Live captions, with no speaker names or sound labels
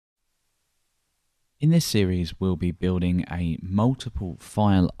In this series, we'll be building a multiple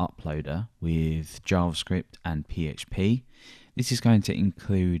file uploader with JavaScript and PHP. This is going to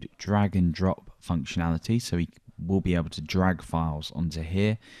include drag and drop functionality, so we will be able to drag files onto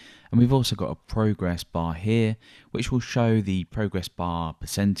here. And we've also got a progress bar here, which will show the progress bar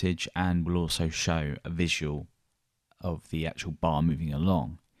percentage and will also show a visual of the actual bar moving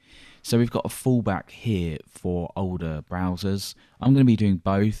along. So we've got a fallback here for older browsers. I'm going to be doing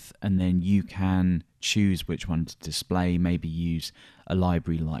both, and then you can choose which one to display. Maybe use a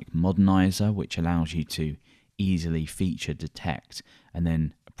library like Modernizer, which allows you to easily feature detect and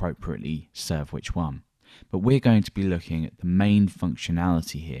then appropriately serve which one. But we're going to be looking at the main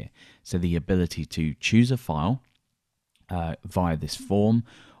functionality here. So the ability to choose a file via this form,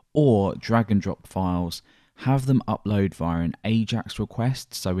 or drag and drop files, have them upload via an AJAX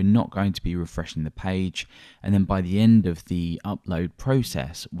request, so we're not going to be refreshing the page, and then by the end of the upload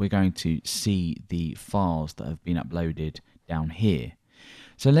process we're going to see the files that have been uploaded down here.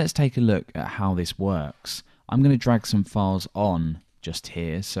 So let's take a look at how this works. I'm going to drag some files on just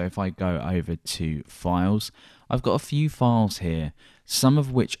here, so if I go over to files, I've got a few files here, some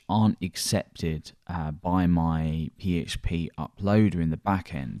of which aren't accepted by my PHP uploader in the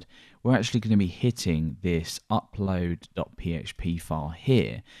backend. We're actually going to be hitting this upload.php file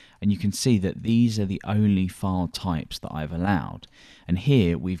here, and you can see that these are the only file types that I've allowed. And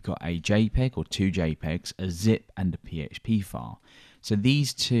here we've got a JPEG or two JPEGs, a zip and a PHP file. So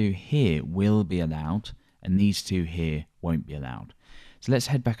these two here will be allowed, and these two here won't be allowed. So let's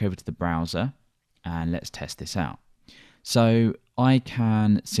head back over to the browser and let's test this out. So I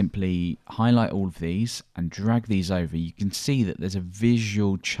can simply highlight all of these and drag these over. You can see that there's a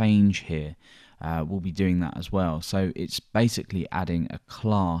visual change here. We'll be doing that as well. So it's basically adding a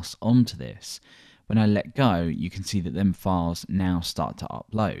class onto this. When I let go, you can see that them files now start to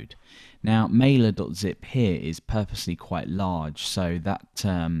upload. Now mailer.zip here is purposely quite large, so that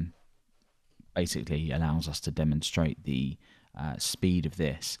basically allows us to demonstrate the speed of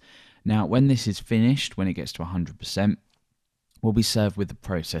this. Now when this is finished, when it gets to 100%, we'll be served with the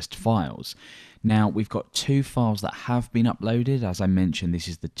processed files. Now we've got two files that have been uploaded. As I mentioned, this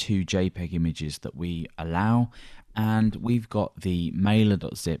is the two JPEG images that we allow, and we've got the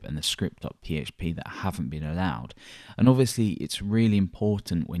mailer.zip and the script.php that haven't been allowed. And obviously it's really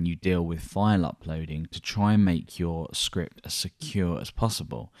important when you deal with file uploading to try and make your script as secure as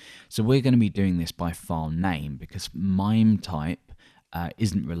possible. So we're going to be doing this by file name, because MIME type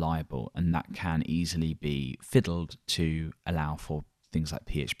isn't reliable, and that can easily be fiddled to allow for things like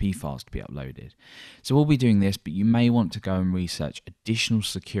PHP files to be uploaded. So we'll be doing this, but you may want to go and research additional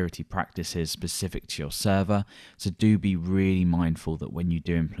security practices specific to your server. So do be really mindful that when you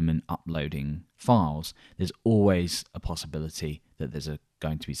do implement uploading files, there's always a possibility that there's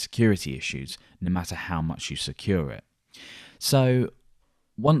going to be security issues, no matter how much you secure it. So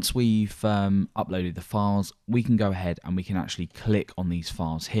once we've uploaded the files, we can go ahead and we can actually click on these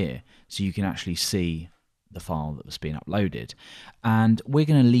files here, so you can actually see the file that was being uploaded. And we're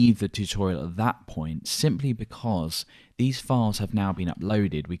going to leave the tutorial at that point, simply because these files have now been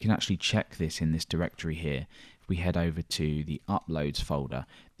uploaded. We can actually check this in this directory here. If we head over to the uploads folder,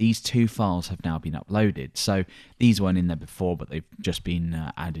 these two files have now been uploaded. So these weren't in there before, but they've just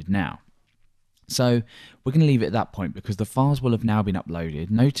been added now. So we're going to leave it at that point because the files will have now been uploaded.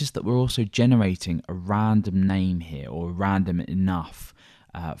 Notice that we're also generating a random name here, or a random enough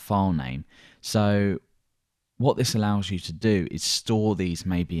file name. So what this allows you to do is store these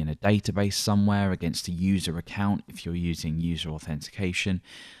maybe in a database somewhere against a user account if you're using user authentication.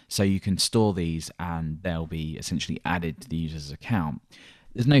 So you can store these and they'll be essentially added to the user's account.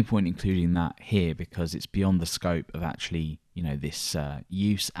 There's no point including that here because it's beyond the scope of actually, this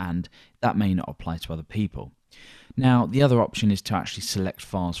use, and that may not apply to other people. Now, the other option is to actually select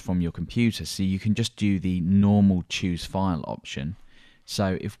files from your computer. So you can just do the normal choose file option.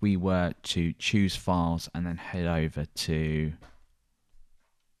 So if we were to choose files and then head over to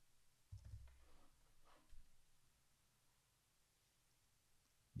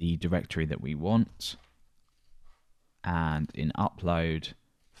the directory that we want, and in upload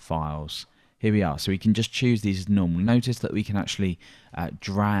files, here we are. So we can just choose these as normal. Notice that we can actually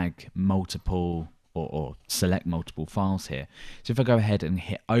drag multiple or select multiple files here. So if I go ahead and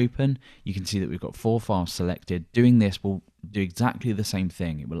hit open, you can see that we've got 4 files selected. Doing this will do exactly the same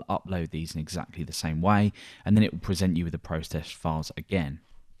thing. It will upload these in exactly the same way, and then it will present you with the processed files again.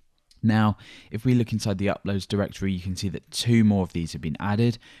 Now, if we look inside the uploads directory, you can see that 2 more of these have been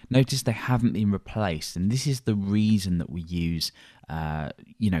added. Notice they haven't been replaced, and this is the reason that we use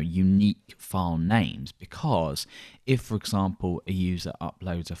unique file names, because if, for example, a user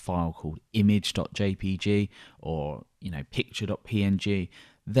uploads a file called image.jpg or picture.png,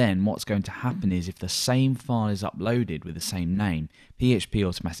 then what's going to happen is if the same file is uploaded with the same name, PHP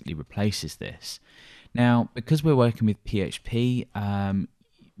automatically replaces this. Now, because we're working with PHP,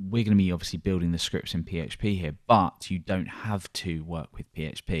 we're going to be obviously building the scripts in PHP here, but you don't have to work with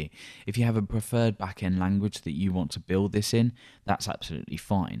PHP. If you have a preferred backend language that you want to build this in, that's absolutely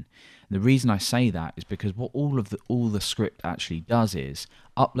fine. The reason I say that is because what all the script actually does is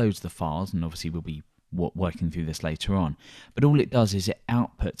uploads the files, and obviously we'll be working through this later on, but all it does is it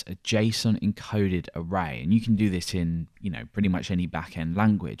outputs a JSON encoded array, and you can do this in pretty much any backend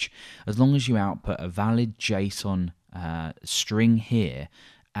language. As long as you output a valid JSON string here,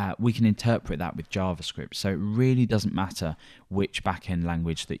 we can interpret that with JavaScript. So it really doesn't matter which backend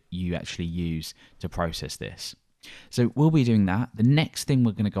language that you actually use to process this. So we'll be doing that. The next thing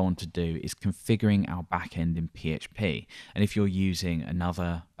we're going to go on to do is configuring our backend in PHP. And if you're using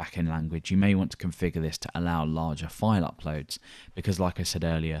another backend language, you may want to configure this to allow larger file uploads, because like I said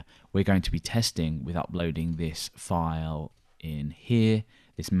earlier, we're going to be testing with uploading this file in here,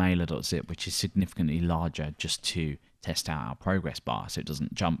 this mailer.zip, which is significantly larger, just to test out our progress bar so it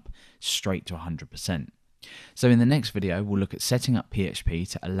doesn't jump straight to 100%. So in the next video, we'll look at setting up PHP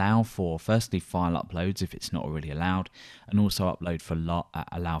to allow for, firstly, file uploads if it's not already allowed, and also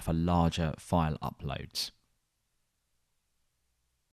allow for larger file uploads.